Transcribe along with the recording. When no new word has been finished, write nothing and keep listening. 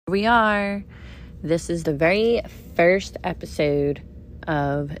we are. This is the very first episode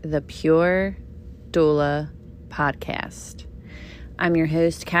of the Pure Doula podcast. I'm your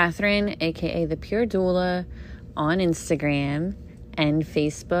host, Catherine, aka the Pure Doula, on Instagram and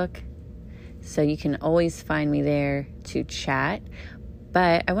Facebook. So you can always find me there to chat.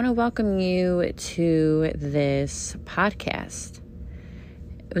 But I want to welcome you to this podcast.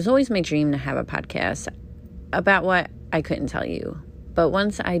 It was always my dream to have a podcast about what I couldn't tell you. But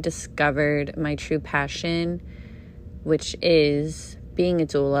once I discovered my true passion, which is being a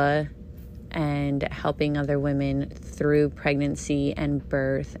doula and helping other women through pregnancy and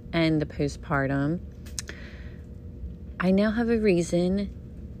birth and the postpartum, I now have a reason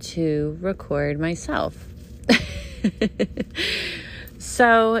to record myself.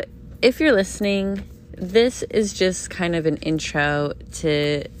 So if you're listening, this is just kind of an intro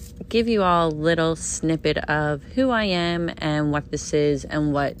to give you all a little snippet of who I am and what this is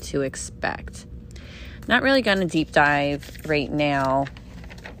and what to expect. Not really going to deep dive right now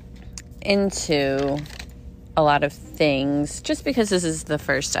into a lot of things just because this is the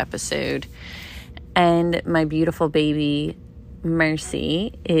first episode and my beautiful baby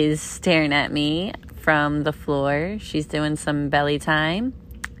Mercy is staring at me from the floor. She's doing some belly time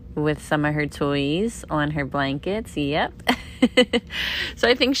with some of her toys on her blankets. Yep. So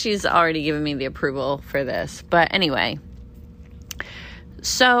I think she's already given me the approval for this. But anyway,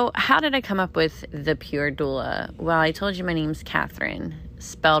 so how did I come up with the Pure Doula? Well, I told you my name's Catherine,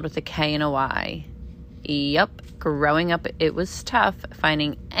 spelled with a K and a Y. Yep. Growing up, it was tough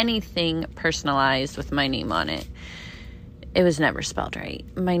finding anything personalized with my name on it. It was never spelled right.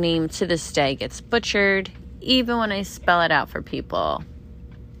 My name to this day gets butchered, even when I spell it out for people.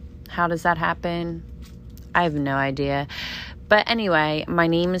 How does that happen? I have no idea. But anyway, my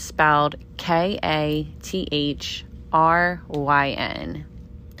name is spelled Kathryn.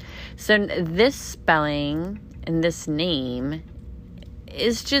 So this spelling and this name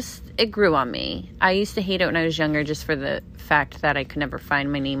is just, it grew on me. I used to hate it when I was younger just for the fact that I could never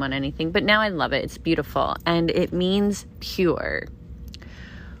find my name on anything. But now I love it. It's beautiful. And it means pure.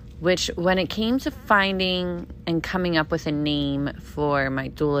 Which, when it came to finding and coming up with a name for my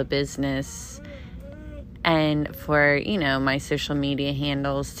doula business and for, my social media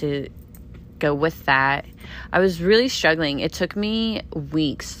handles to go with that, I was really struggling. It took me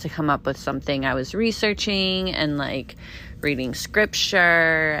weeks to come up with something. I was researching and reading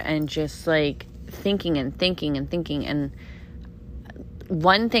scripture and just thinking. And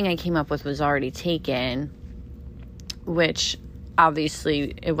one thing I came up with was already taken, which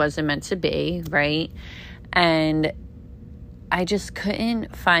obviously it wasn't meant to be, right? And I just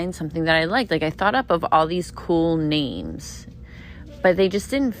couldn't find something that I liked. I thought up of all these cool names, but they just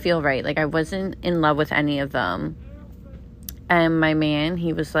didn't feel right. I wasn't in love with any of them. And my man,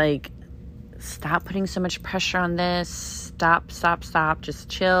 he was like, stop putting so much pressure on this. Stop. Just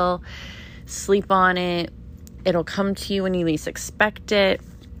chill. Sleep on it. It'll come to you when you least expect it.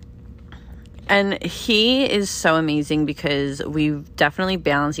 And he is so amazing because we definitely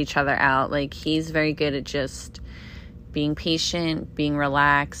balance each other out. He's very good at just being patient, being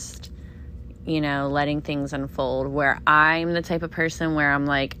relaxed, letting things unfold, where I'm the type of person where I'm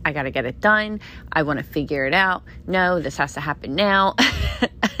I got to get it done. I want to figure it out. No, this has to happen now.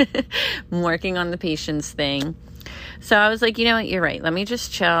 I'm working on the patience thing. So I was like, you know what? You're right. Let me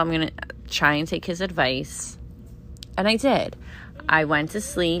just chill. I'm going to try and take his advice. And I did. I went to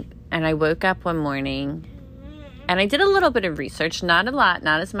sleep and I woke up one morning and I did a little bit of research, not a lot,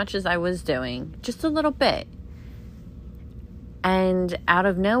 not as much as I was doing, just a little bit. And out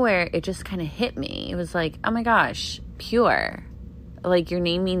of nowhere, it just kind of hit me. It was like, oh my gosh, pure. Your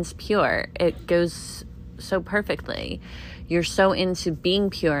name means pure. It goes so perfectly. You're so into being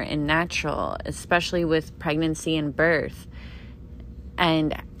pure and natural, especially with pregnancy and birth.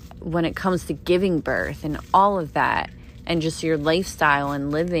 And when it comes to giving birth and all of that, and just your lifestyle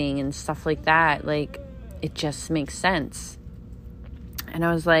and living and stuff like that, it just makes sense. And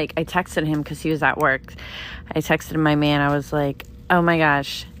I was I texted him because he was at work. I texted my man. I was like, oh my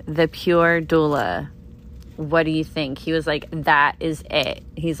gosh, the Pure Doula. What do you think? He was like, that is it.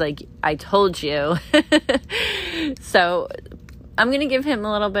 He's like, I told you. So I'm going to give him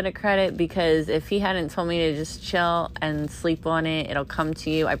a little bit of credit because if he hadn't told me to just chill and sleep on it, it'll come to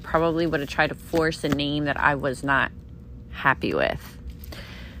you, I probably would have tried to force a name that I was not happy with.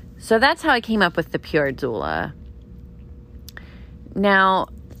 So that's how I came up with the Pure Doula. Now,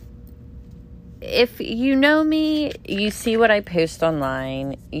 if you know me, you see what I post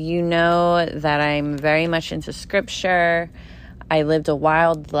online. You know that I'm very much into scripture. I lived a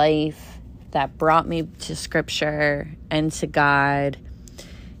wild life that brought me to scripture and to God.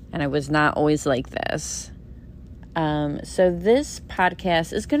 and I was not always like this. So this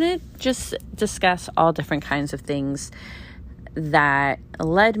podcast is going to just discuss all different kinds of things that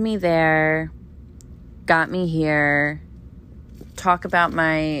led me there, got me here, talk about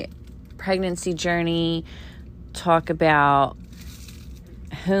my pregnancy journey, talk about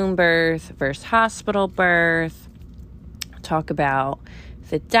home birth versus hospital birth, talk about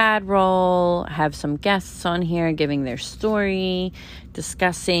the dad role, have some guests on here giving their story,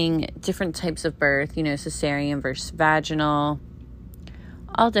 discussing different types of birth, cesarean versus vaginal,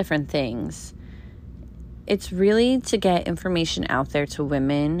 all different things. It's really to get information out there to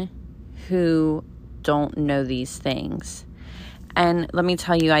women who don't know these things. And let me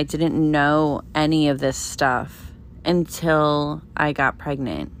tell you, I didn't know any of this stuff until I got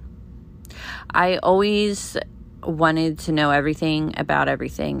pregnant. I always wanted to know everything about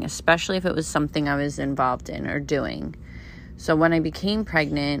everything, especially if it was something I was involved in or doing. So when I became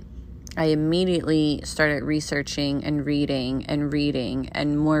pregnant, I immediately started researching and reading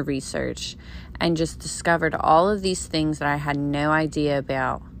and more research, and just discovered all of these things that I had no idea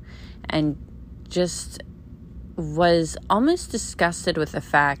about, and just was almost disgusted with the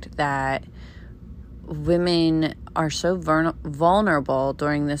fact that women are so vulnerable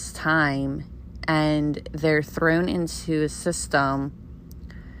during this time, and they're thrown into a system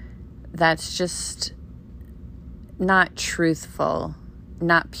that's just not truthful,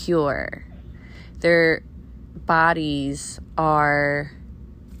 not pure. Their bodies are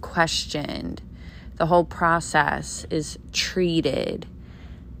questioned. The whole process is treated.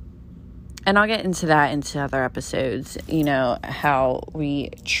 And I'll get into that into other episodes, how we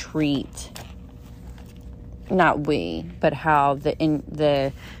treat, not we, but how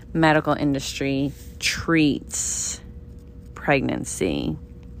the medical industry treats pregnancy.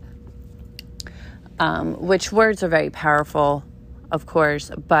 Which words are very powerful, of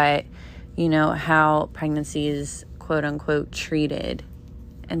course, but how pregnancy is quote unquote treated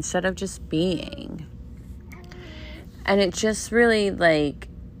instead of just being. And it just really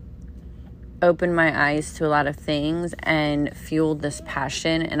opened my eyes to a lot of things and fueled this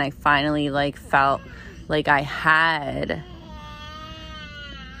passion, and I finally felt like I had.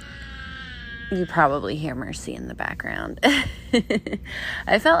 You probably hear Mercy in the background.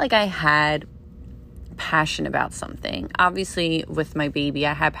 I felt like I had passion about something. Obviously, with my baby,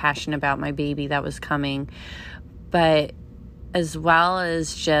 I had passion about my baby that was coming, but as well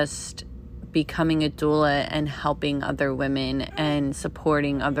as just becoming a doula and helping other women and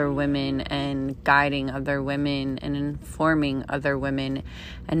supporting other women and guiding other women and informing other women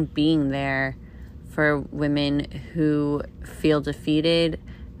and being there for women who feel defeated,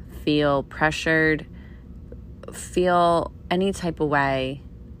 feel pressured, feel any type of way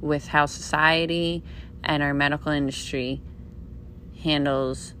with how society and our medical industry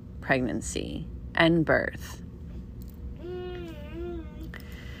handles pregnancy and birth.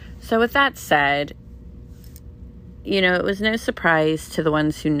 So with that said, it was no surprise to the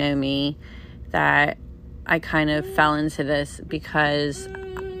ones who know me that I kind of fell into this, because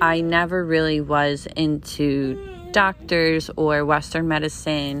I never really was into doctors or Western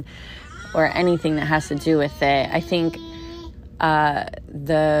medicine or anything that has to do with it. I think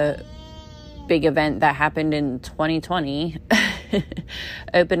the big event that happened in 2020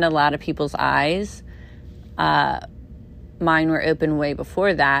 opened a lot of people's eyes. Mine were open way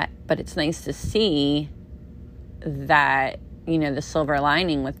before that, but it's nice to see that, the silver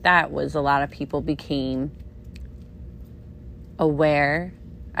lining with that was a lot of people became aware.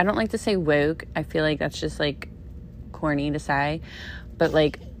 I don't like to say woke. I feel like that's just corny to say, but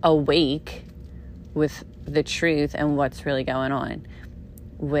awake with the truth and what's really going on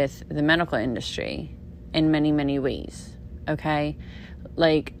with the medical industry in many, many ways. Okay?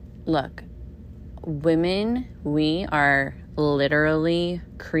 Look, women, we are literally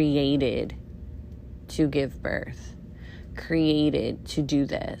created to give birth, created to do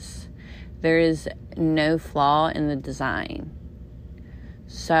this. There is no flaw in the design.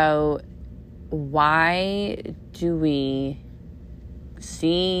 So why do we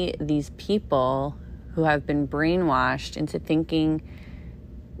see these people who have been brainwashed into thinking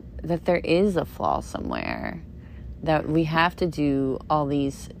that there is a flaw somewhere, that we have to do all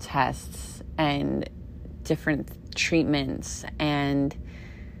these tests and different treatments and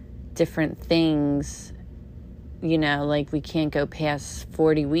different things, we can't go past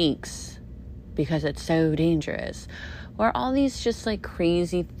 40 weeks because it's so dangerous, or all these just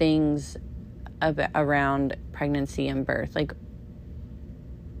crazy things around pregnancy and birth.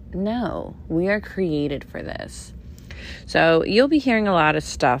 No, we are created for this. So you'll be hearing a lot of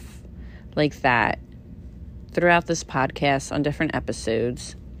stuff like that throughout this podcast on different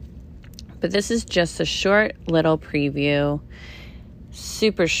episodes. But this is just a short little preview,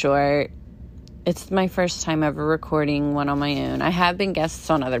 super short. It's my first time ever recording one on my own. I have been guests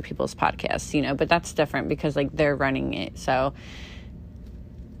on other people's podcasts, but that's different because like they're running it. So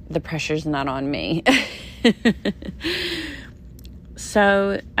the pressure's not on me.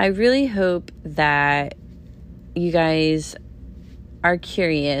 So I really hope that you guys are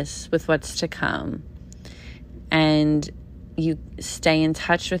curious with what's to come and you stay in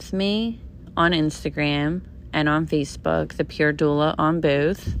touch with me on Instagram and on Facebook, the Pure Doula on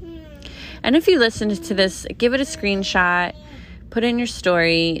both. And if you listened to this, give it a screenshot, put in your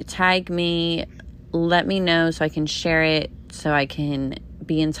story, tag me, let me know so I can share it, so I can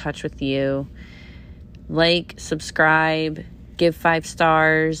be in touch with you. Like, subscribe, give 5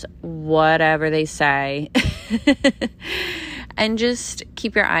 stars, whatever they say. And just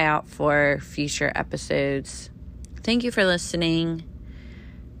keep your eye out for future episodes. Thank you for listening.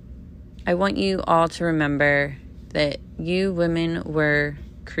 I want you all to remember that you women were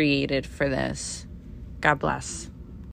created for this. God bless.